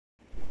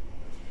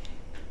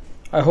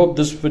I hope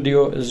this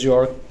video is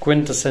your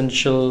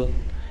quintessential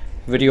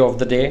video of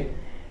the day.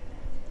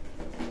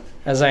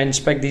 As I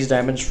inspect these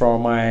diamonds for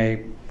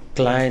my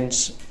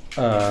clients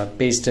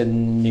based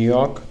in New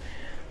York,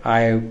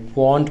 I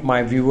want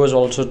my viewers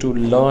also to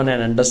learn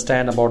and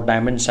understand about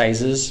diamond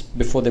sizes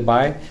before they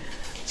buy,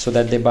 so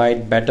that they buy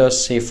it better,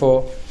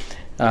 safer.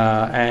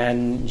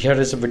 And here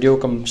is a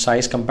video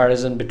size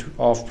comparison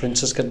of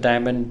princess cut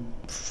diamond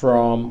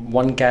from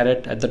 1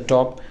 carat at the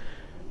top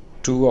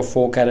to a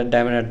 4 carat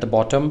diamond at the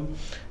bottom.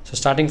 So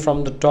starting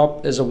from the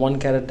top is a 1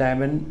 carat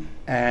diamond,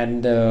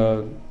 and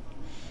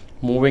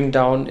moving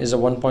down is a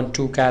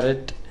 1.2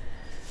 carat.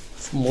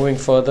 Moving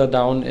further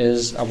down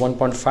is a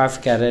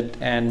 1.5 carat,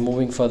 and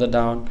moving further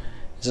down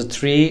is a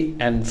 3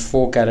 and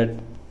 4 carat.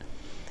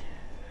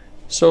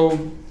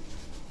 So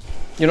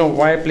you know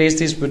why I place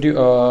these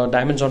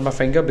diamonds on my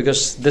finger,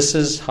 because this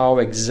is how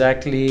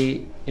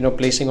exactly,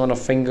 placing on a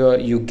finger,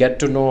 you get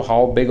to know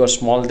how big or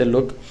small they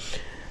look.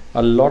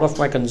 A lot of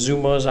my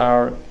consumers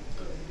or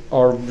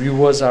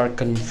viewers are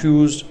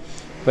confused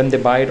when they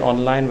buy it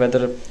online,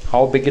 whether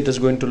how big it is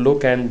going to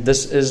look, and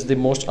this is the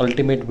most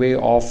ultimate way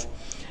of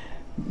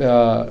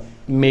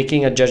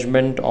making a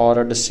judgment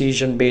or a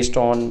decision based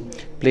on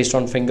placed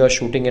on finger,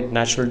 shooting it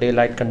natural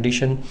daylight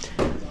condition.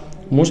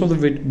 Most of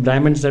the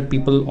diamonds that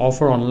people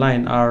offer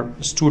online are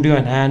studio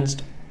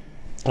enhanced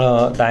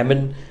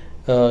diamond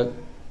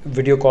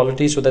video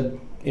quality, so that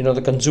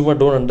the consumer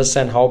don't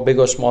understand how big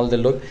or small they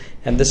look.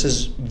 And this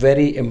is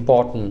very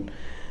important,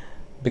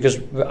 because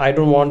I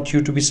don't want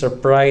you to be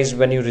surprised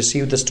when you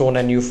receive the stone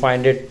and you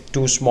find it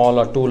too small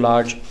or too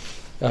large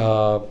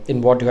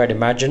in what you had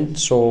imagined.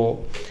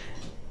 So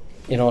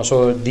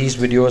so these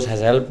videos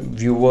has helped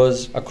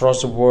viewers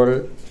across the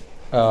world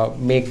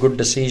make good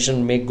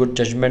decision, make good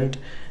judgment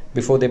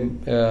before they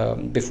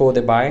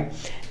buy.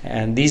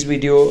 And these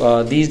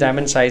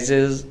diamond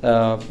sizes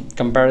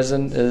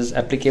comparison is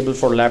applicable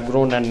for lab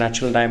grown and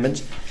natural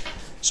diamonds.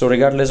 So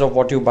regardless of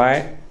what you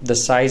buy, the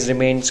size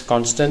remains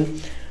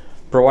constant,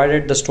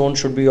 provided the stone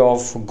should be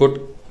of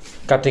good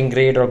cutting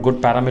grade or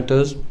good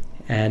parameters.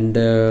 And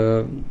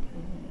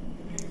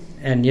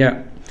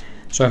yeah,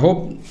 so I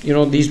hope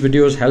these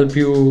videos help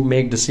you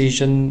make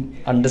decision,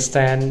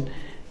 understand,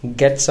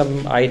 get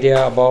some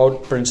idea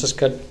about princess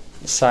cut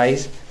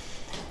size.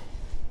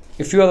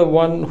 If you are the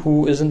one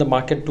who is in the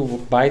market to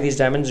buy these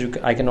diamonds,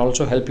 I can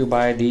also help you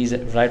buy these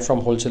right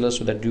from wholesalers,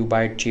 so that you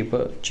buy it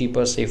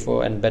cheaper,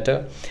 safer, and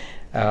better.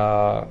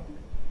 And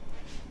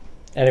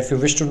if you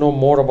wish to know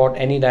more about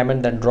any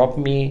diamond, then drop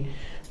your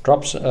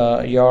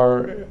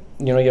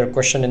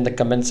question in the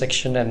comment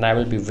section, and I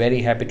will be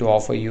very happy to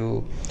offer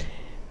you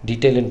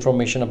detailed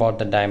information about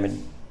the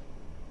diamond.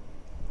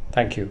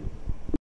 Thank you.